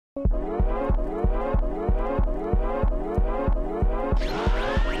This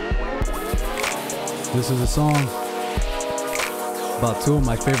is a song about two of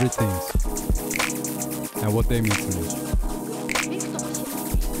my favorite things and what they mean to me.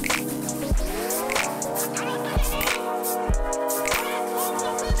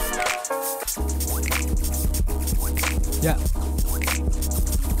 Yeah.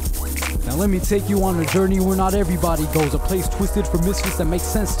 Now let me take you on a journey where not everybody goes. A place twisted for misfits that makes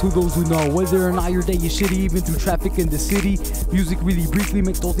sense to those who know. Whether or not your day is shitty, even through traffic in the city, music really briefly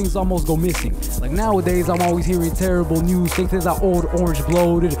makes those things almost go missing. Like nowadays, I'm always hearing terrible news. Think there's that old orange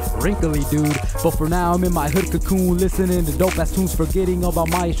bloated, wrinkly dude. But for now, I'm in my hood cocoon, listening to dope ass tunes, forgetting about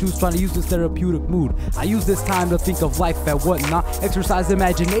my issues, trying to use this therapeutic mood. I use this time to think of life and whatnot, exercise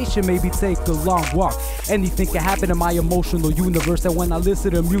imagination, maybe take a long walk. Anything can happen in my emotional universe, and when I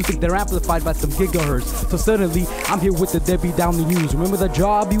listen to music, they're amplified by some gigahertz. So suddenly, I'm here with the Debbie Downer news. Remember the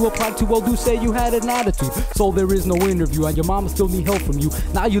job you applied to? Well, do say you had an attitude, so there is no interview, and your mama still need help from you.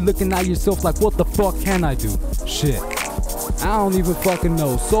 Now you're looking at yourself like, what the fuck can I do? Shit, I don't even fucking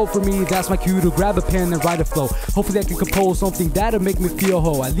know. So for me, that's my cue to grab a pen and write a flow. Hopefully I can compose something that'll make me feel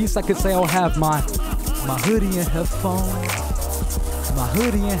whole. At least I can say I'll have my hoodie and headphones. My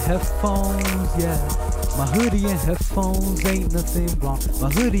hoodie and headphones, yeah. My hoodie and headphones, ain't nothing wrong. My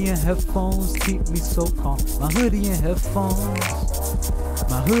hoodie and headphones keep me so calm. My hoodie and headphones.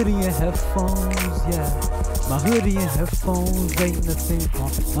 My hoodie and headphones, yeah. My hoodie and headphones, ain't nothing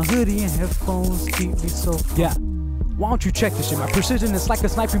wrong. My hoodie and headphones keep me so calm. Yeah. Why don't you check this shit? My precision is like a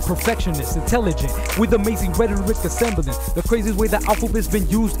sniping perfectionist, intelligent, with amazing rhetoric assembling. The craziest way the alphabet's been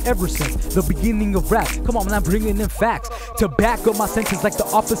used ever since the beginning of rap. Come on, I'm not bringing in facts to back up my sentence like the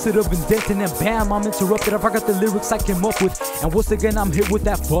opposite of indenting, and bam, I'm interrupted. I forgot the lyrics I came up with, and once again I'm hit with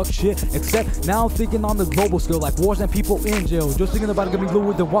that fuck shit. Except now I'm thinking on the global scale, like wars and people in jail. Just thinking about it got me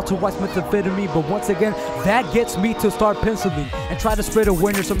lower than Walter White's methamphetamine. But once again, that gets me to start penciling and try to spread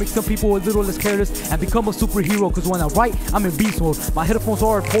awareness, so make some people a little less careless and become a superhero. Cause when I write, I'm in beast mode. My headphones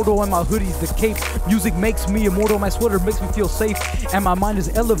are a portal and my hoodie's the cape. Music makes me immortal, my sweater makes me feel safe, and my mind is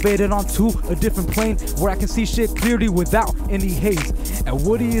elevated onto a different plane where I can see shit clearly without any haze. And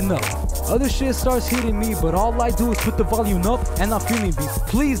what do you know? Other shit starts hitting me, but all I do is put the volume up and I'm feeling beats.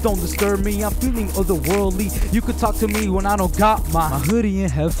 Please don't disturb me, I'm feeling otherworldly. You could talk to me when I don't got my hoodie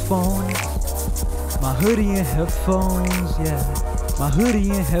and headphones. My hoodie and headphones, yeah. My hoodie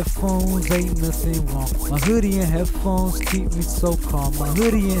and headphones, ain't nothing wrong. My hoodie and headphones keep me so calm. My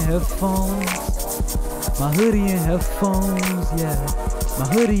hoodie and headphones. My hoodie and headphones, yeah. My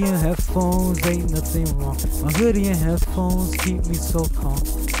hoodie and headphones, ain't nothing wrong. My hoodie and headphones keep me so calm.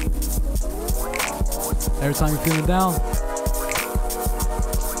 Every time you're feeling down,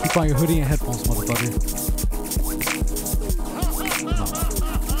 keep on your hoodie and headphones, motherfucker.